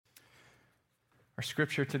Our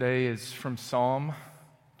scripture today is from Psalm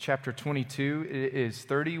chapter 22. It is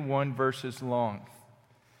 31 verses long.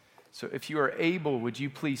 So if you are able, would you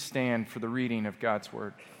please stand for the reading of God's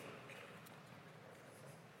word?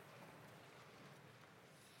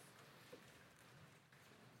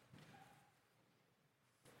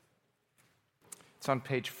 It's on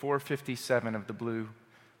page 457 of the blue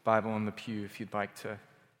Bible in the pew if you'd like to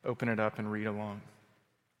open it up and read along.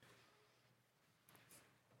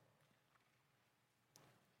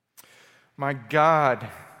 My God,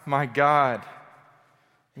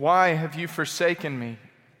 why have you forsaken me?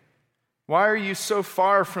 Why are you so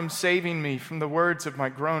far from saving me from the words of my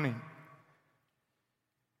groaning?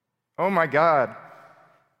 Oh my God,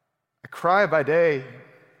 I cry by day,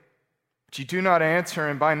 but you do not answer,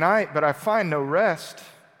 and by night, but I find no rest.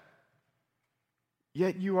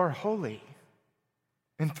 Yet you are holy,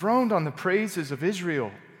 enthroned on the praises of Israel.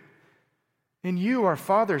 In you our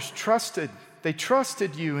fathers trusted. They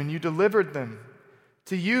trusted you, and you delivered them.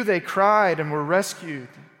 To you they cried and were rescued.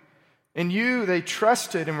 In you they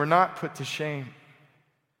trusted and were not put to shame.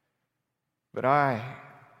 But I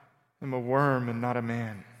am a worm and not a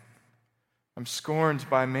man. I'm scorned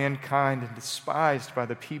by mankind and despised by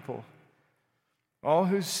the people. All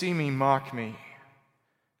who see me mock me.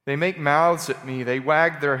 They make mouths at me. They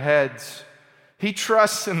wag their heads. He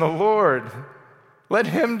trusts in the Lord. Let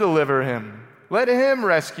him deliver him. Let him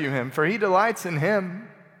rescue him, for he delights in him.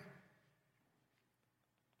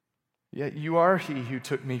 Yet you are he who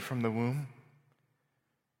took me from the womb.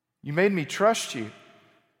 You made me trust you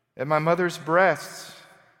at my mother's breasts.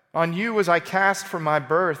 On you was I cast from my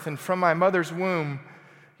birth, and from my mother's womb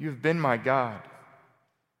you have been my God.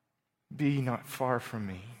 Be not far from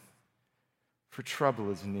me, for trouble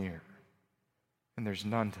is near, and there's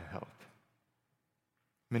none to help.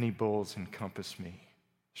 Many bulls encompass me.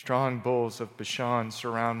 Strong bulls of Bashan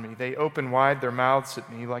surround me. They open wide their mouths at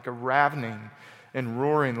me like a ravening and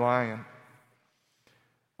roaring lion.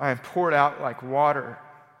 I am poured out like water,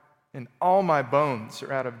 and all my bones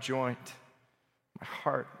are out of joint. My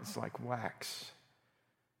heart is like wax.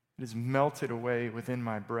 It is melted away within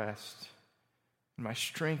my breast. And my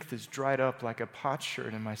strength is dried up like a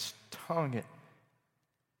potsherd, and my tongue, it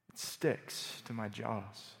sticks to my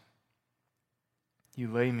jaws. You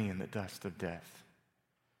lay me in the dust of death.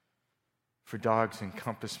 For dogs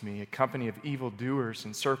encompass me, a company of evildoers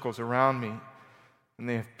encircles around me, and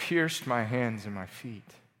they have pierced my hands and my feet.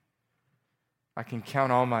 I can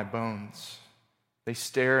count all my bones. They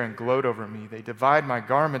stare and gloat over me. They divide my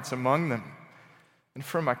garments among them, and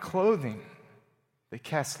for my clothing they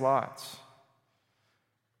cast lots.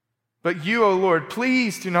 But you, O Lord,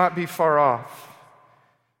 please do not be far off.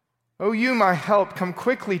 O you, my help, come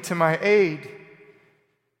quickly to my aid.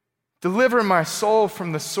 Deliver my soul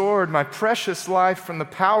from the sword, my precious life from the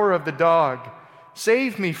power of the dog.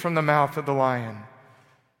 Save me from the mouth of the lion.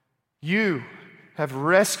 You have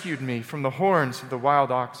rescued me from the horns of the wild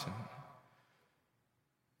oxen.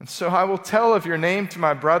 And so I will tell of your name to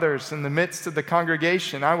my brothers in the midst of the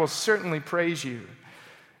congregation. I will certainly praise you.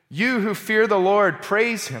 You who fear the Lord,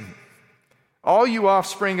 praise him. All you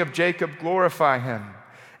offspring of Jacob, glorify him.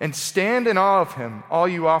 And stand in awe of him, all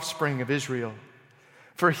you offspring of Israel.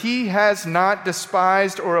 For he has not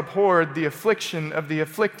despised or abhorred the affliction of the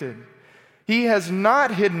afflicted. He has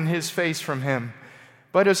not hidden his face from him,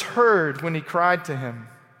 but has heard when he cried to him.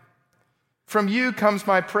 From you comes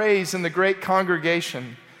my praise in the great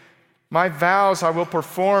congregation. My vows I will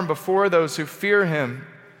perform before those who fear him,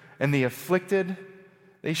 and the afflicted,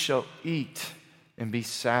 they shall eat and be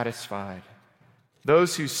satisfied.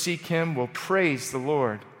 Those who seek him will praise the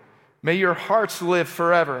Lord. May your hearts live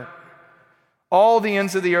forever. All the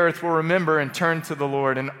ends of the earth will remember and turn to the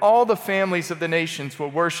Lord, and all the families of the nations will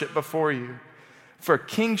worship before you. For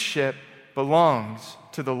kingship belongs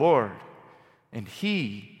to the Lord, and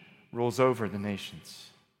he rules over the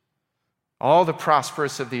nations. All the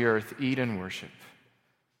prosperous of the earth eat and worship.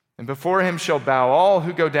 And before him shall bow all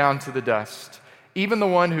who go down to the dust, even the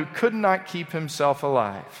one who could not keep himself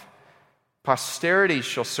alive. Posterity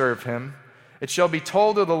shall serve him. It shall be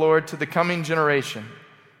told of the Lord to the coming generation.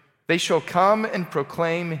 They shall come and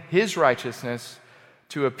proclaim his righteousness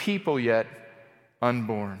to a people yet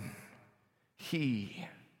unborn. He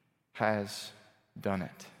has done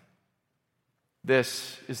it.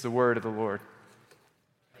 This is the word of the Lord.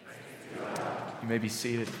 You may be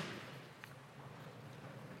seated.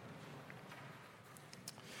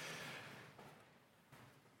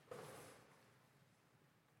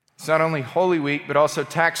 It's not only Holy Week, but also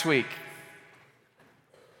Tax Week.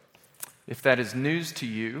 If that is news to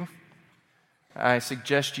you, I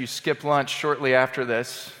suggest you skip lunch shortly after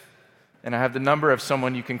this, and I have the number of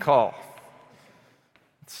someone you can call.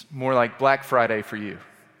 It's more like Black Friday for you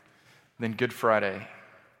than Good Friday.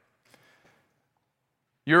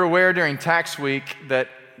 You're aware during tax week that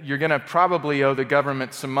you're going to probably owe the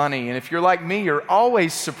government some money. And if you're like me, you're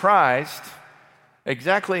always surprised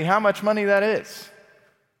exactly how much money that is.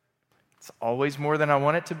 It's always more than I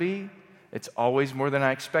want it to be. It's always more than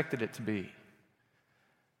I expected it to be.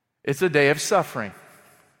 It's a day of suffering.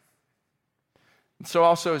 And so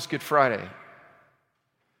also is Good Friday.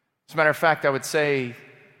 As a matter of fact, I would say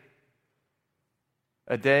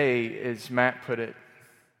a day, as Matt put it,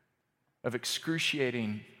 of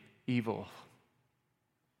excruciating evil,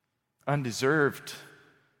 undeserved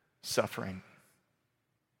suffering.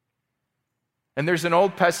 And there's an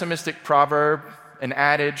old pessimistic proverb, an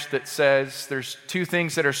adage that says there's two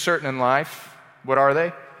things that are certain in life. What are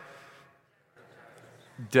they?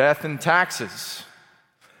 Death and taxes.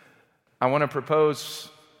 I want to propose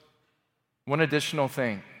one additional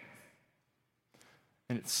thing,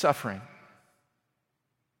 and it's suffering.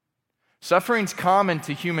 Suffering's common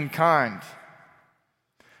to humankind.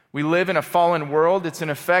 We live in a fallen world. It's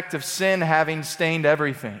an effect of sin having stained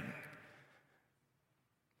everything.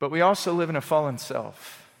 But we also live in a fallen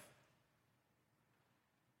self.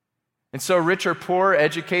 And so rich or poor,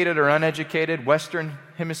 educated or uneducated, Western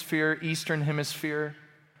Hemisphere, Eastern Hemisphere,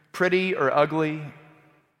 pretty or ugly,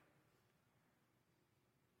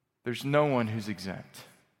 there's no one who's exempt.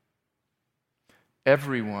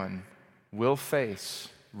 Everyone will face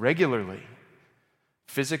regularly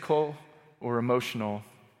physical or emotional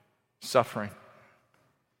suffering.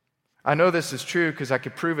 I know this is true because I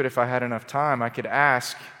could prove it if I had enough time. I could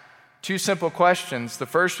ask two simple questions. The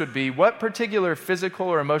first would be, what particular physical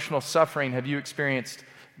or emotional suffering have you experienced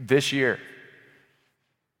this year?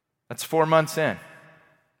 That's 4 months in.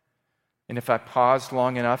 And if I paused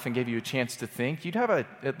long enough and gave you a chance to think, you'd have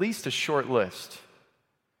at least a short list.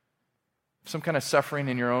 Some kind of suffering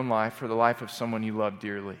in your own life or the life of someone you love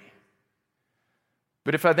dearly.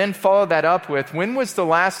 But if I then followed that up with, when was the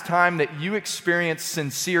last time that you experienced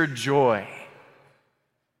sincere joy?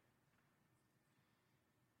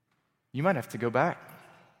 You might have to go back.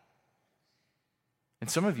 And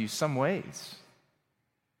some of you, some ways.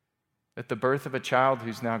 At the birth of a child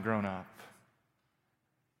who's now grown up.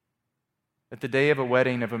 At the day of a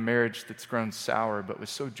wedding of a marriage that's grown sour but was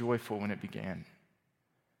so joyful when it began.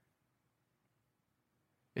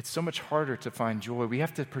 It's so much harder to find joy. We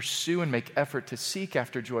have to pursue and make effort to seek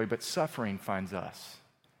after joy, but suffering finds us.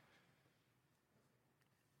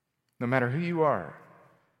 No matter who you are,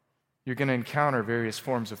 you're going to encounter various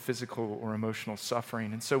forms of physical or emotional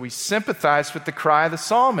suffering. And so we sympathize with the cry of the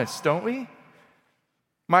psalmist, don't we?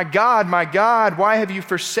 My God, why have you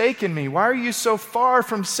forsaken me? Why are you so far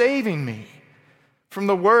from saving me? From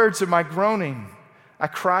the words of my groaning, I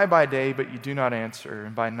cry by day, but you do not answer,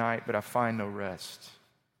 and by night, but I find no rest.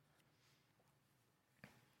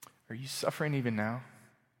 Are you suffering even now?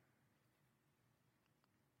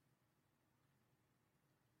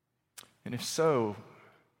 And if so,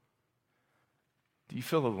 do you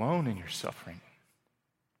feel alone in your suffering?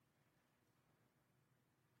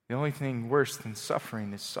 The only thing worse than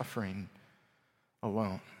suffering is suffering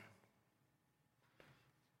alone.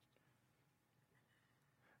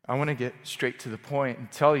 I want to get straight to the point and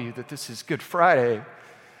tell you that this is Good Friday.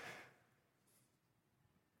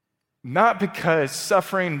 Not because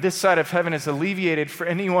suffering this side of heaven is alleviated for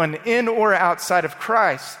anyone in or outside of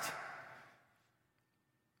Christ,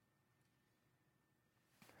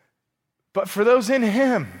 but for those in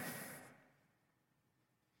Him.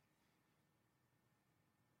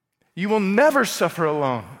 You will never suffer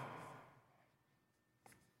alone.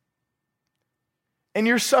 And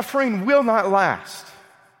your suffering will not last.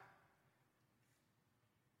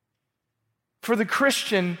 For the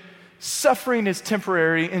Christian, suffering is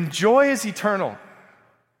temporary and joy is eternal.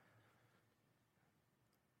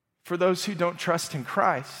 For those who don't trust in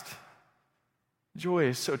Christ, joy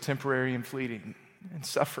is so temporary and fleeting, and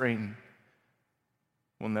suffering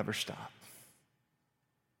will never stop.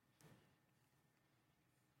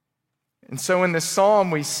 And so in this psalm,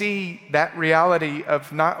 we see that reality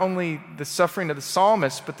of not only the suffering of the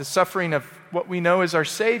psalmist, but the suffering of what we know as our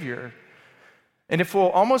Savior. And if we'll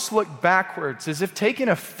almost look backwards, as if taking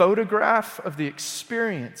a photograph of the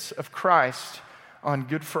experience of Christ on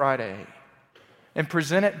Good Friday and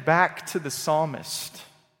present it back to the psalmist,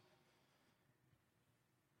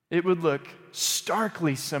 it would look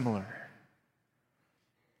starkly similar.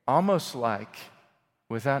 Almost like,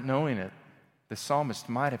 without knowing it, the psalmist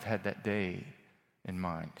might have had that day in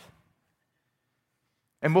mind.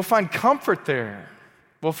 And we'll find comfort there.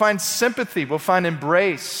 We'll find sympathy. We'll find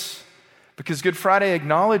embrace. Because Good Friday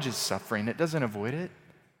acknowledges suffering. It doesn't avoid it.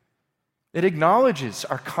 It acknowledges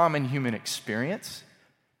our common human experience.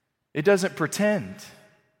 It doesn't pretend.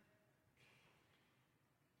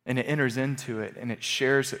 And it enters into it and it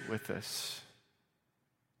shares it with us.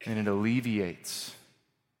 And it alleviates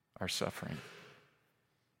our suffering.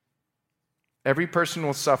 Every person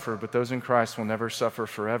will suffer, but those in Christ will never suffer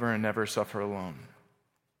forever and never suffer alone.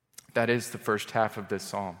 That is the first half of this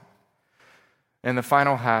psalm. And the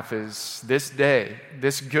final half is this day,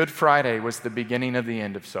 this Good Friday, was the beginning of the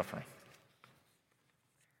end of suffering.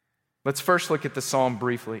 Let's first look at the psalm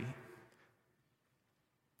briefly.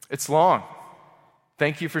 It's long.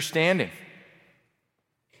 Thank you for standing.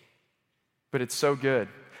 But it's so good.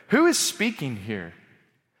 Who is speaking here?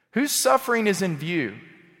 Whose suffering is in view?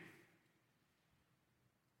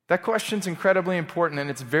 That question's incredibly important, and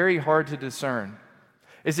it's very hard to discern.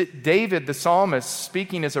 Is it David, the psalmist,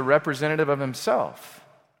 speaking as a representative of himself,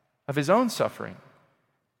 of his own suffering?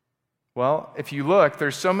 Well, if you look,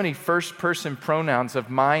 there's so many first-person pronouns of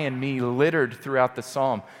my and me littered throughout the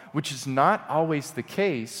psalm, which is not always the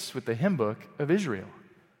case with the hymn book of Israel.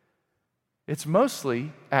 It's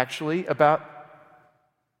mostly, actually, about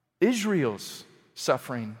Israel's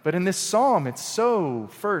suffering. But in this psalm, it's so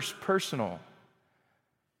first-personal.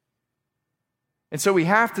 And so we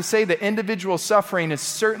have to say that individual suffering is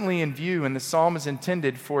certainly in view, and the psalm is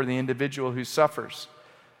intended for the individual who suffers.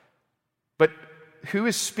 But who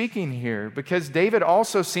is speaking here? Because David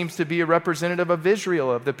also seems to be a representative of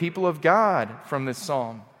Israel, of the people of God from this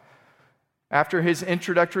psalm. After his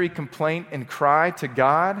introductory complaint and cry to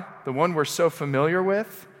God, the one we're so familiar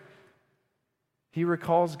with, he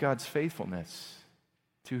recalls God's faithfulness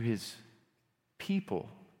to his people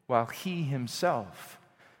while he himself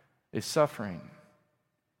is suffering.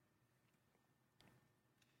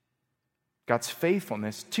 God's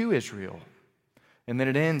faithfulness to Israel. And then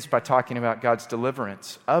it ends by talking about God's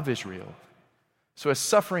deliverance of Israel. So a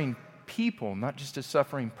suffering people, not just a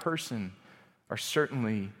suffering person, are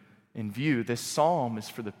certainly in view. This psalm is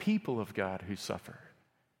for the people of God who suffer.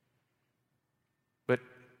 But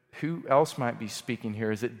who else might be speaking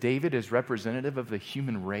here? Is it David as representative of the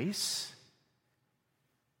human race?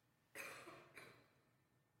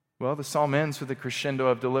 Well, the psalm ends with a crescendo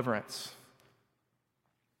of deliverance.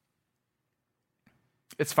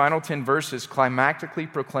 Its final 10 verses climactically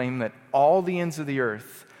proclaim that all the ends of the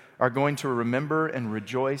earth are going to remember and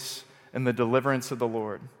rejoice in the deliverance of the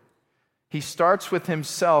Lord. He starts with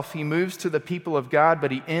himself, he moves to the people of God,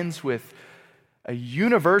 but he ends with a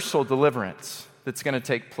universal deliverance that's going to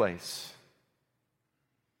take place.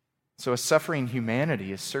 So a suffering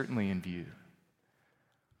humanity is certainly in view.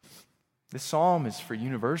 This psalm is for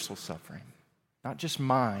universal suffering, not just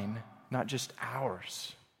mine, not just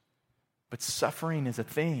ours. But suffering is a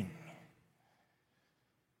thing.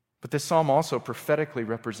 But this psalm also prophetically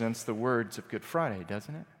represents the words of Good Friday,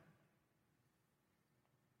 doesn't it?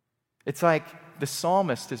 It's like the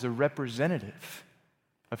psalmist is a representative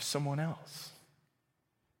of someone else.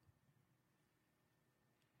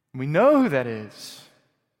 We know who that is.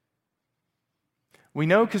 We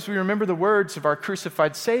know because we remember the words of our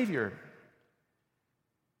crucified Savior.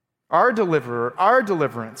 Our deliverer, our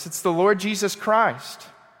deliverance. It's the Lord Jesus Christ.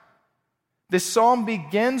 This psalm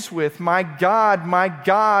begins with, my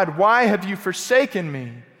God, why have you forsaken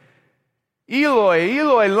me? Eloi,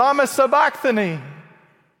 Eloi, lama sabachthani.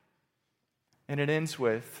 And it ends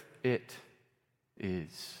with, it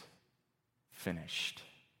is finished.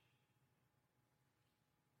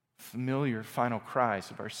 Familiar final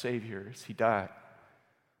cries of our Savior as he died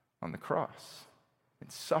on the cross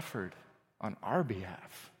and suffered on our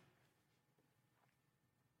behalf.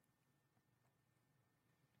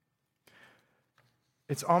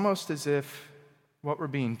 It's almost as if what we're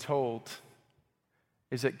being told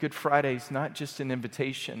is that Good Friday is not just an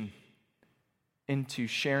invitation into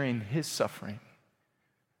sharing his suffering,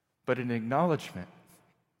 but an acknowledgement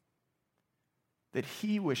that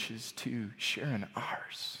he wishes to share in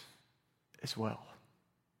ours as well.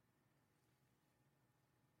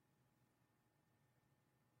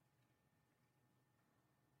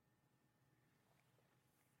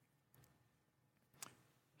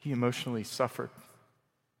 He emotionally suffered.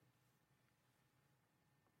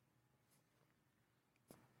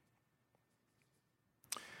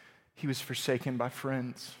 He was forsaken by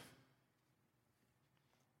friends.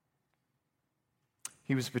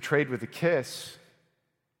 He was betrayed with a kiss.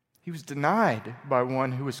 He was denied by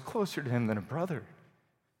one who was closer to him than a brother.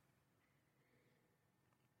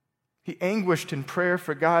 He anguished in prayer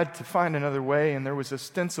for God to find another way, and there was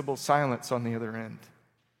ostensible silence on the other end.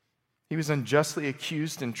 He was unjustly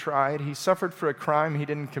accused and tried. He suffered for a crime he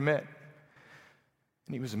didn't commit.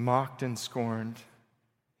 And he was mocked and scorned.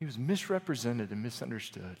 He was misrepresented and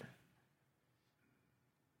misunderstood.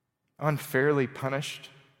 unfairly punished,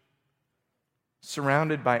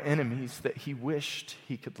 surrounded by enemies that he wished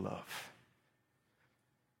he could love.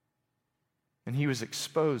 And he was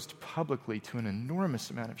exposed publicly to an enormous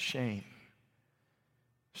amount of shame,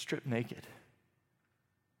 stripped naked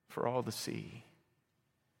for all to see.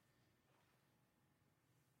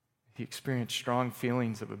 He experienced strong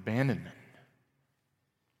feelings of abandonment.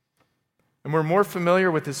 And we're more familiar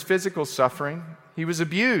with his physical suffering. He was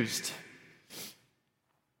abused.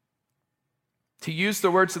 To use the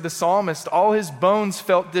words of the psalmist, all his bones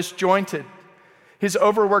felt disjointed. His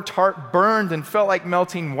overworked heart burned and felt like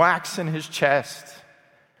melting wax in his chest.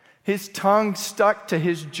 His tongue stuck to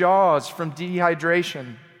his jaws from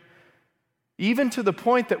dehydration. Even to the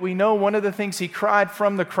point that we know one of the things he cried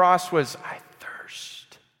from the cross was, "I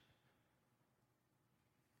thirst."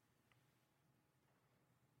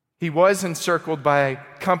 He was encircled by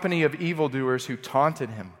a company of evildoers who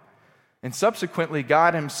taunted him. And subsequently,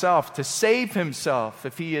 God himself, to save himself,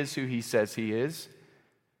 if he is who he says he is.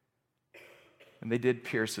 And they did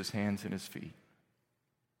pierce his hands and his feet.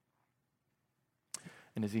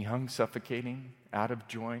 And as he hung suffocating, out of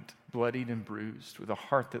joint, bloodied and bruised, with a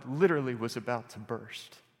heart that literally was about to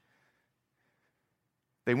burst,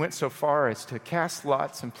 they went so far as to cast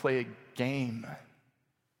lots and play a game,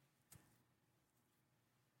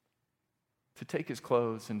 to take his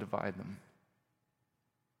clothes and divide them,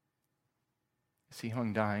 as he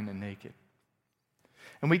hung dying and naked.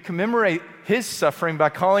 And we commemorate his suffering by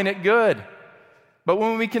calling it good. But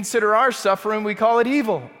when we consider our suffering, we call it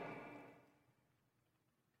evil.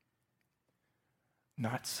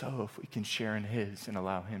 Not so if we can share in his and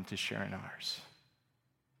allow him to share in ours.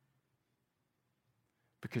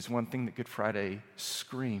 Because one thing that Good Friday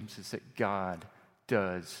screams is that God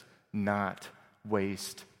does not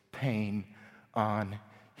waste pain on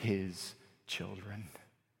his children.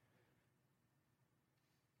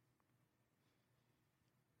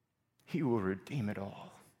 He will redeem it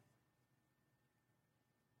all.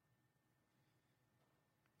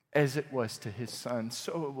 As it was to his son,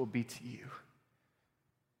 so it will be to you.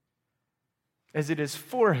 As it is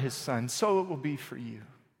for his son, so it will be for you.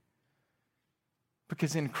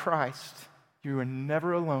 Because in Christ, you are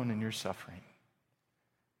never alone in your suffering.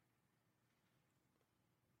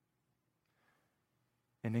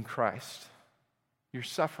 And in Christ, your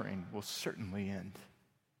suffering will certainly end.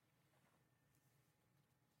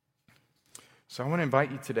 So I want to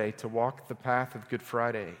invite you today to walk the path of Good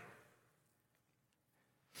Friday.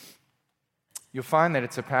 You'll find that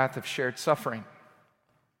it's a path of shared suffering.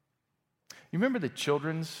 You remember the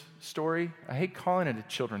children's story? I hate calling it a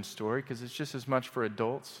children's story because it's just as much for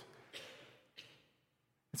adults.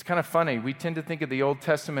 It's kind of funny. We tend to think of the Old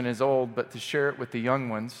Testament as old, but to share it with the young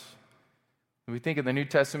ones. We think of the New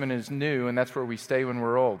Testament as new, and that's where we stay when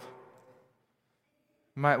we're old.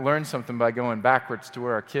 We might learn something by going backwards to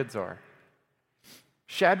where our kids are.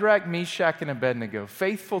 Shadrach, Meshach, and Abednego,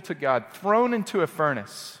 faithful to God, thrown into a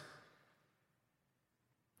furnace.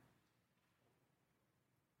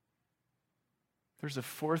 There's a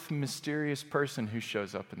fourth mysterious person who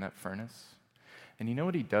shows up in that furnace. And you know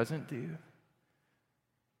what he doesn't do?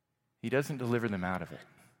 He doesn't deliver them out of it.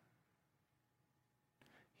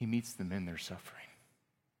 He meets them in their suffering.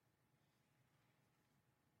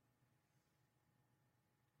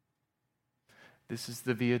 This is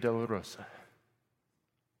the Via Dolorosa.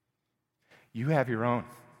 You have your own.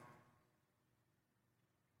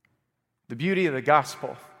 The beauty of the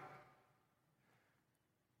gospel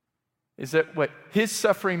is that what his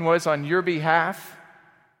suffering was on your behalf,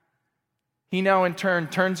 he now in turn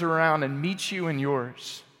turns around and meets you in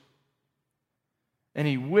yours. And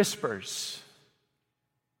he whispers,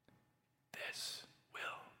 "This will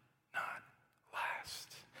not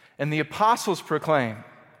last." And the apostles proclaim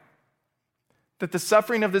that the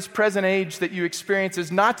suffering of this present age that you experience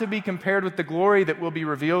is not to be compared with the glory that will be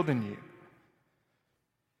revealed in you.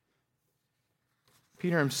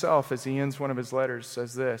 Peter himself, as he ends one of his letters,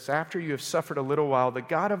 says this: "After you have suffered a little while, the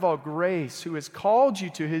God of all grace, who has called you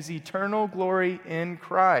to his eternal glory in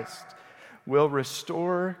Christ, will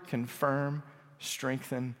restore, confirm,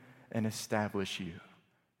 strengthen, and establish you."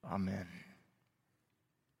 Amen.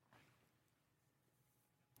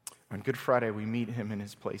 On Good Friday, we meet him in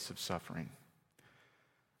his place of suffering.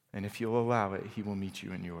 And if you'll allow it, he will meet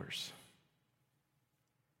you in yours.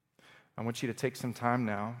 I want you to take some time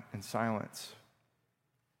now in silence.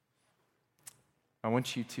 I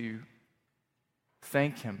want you to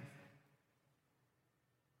thank him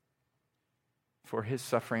for his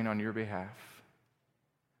suffering on your behalf.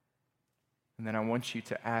 And then I want you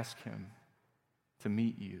to ask him to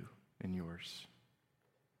meet you in yours.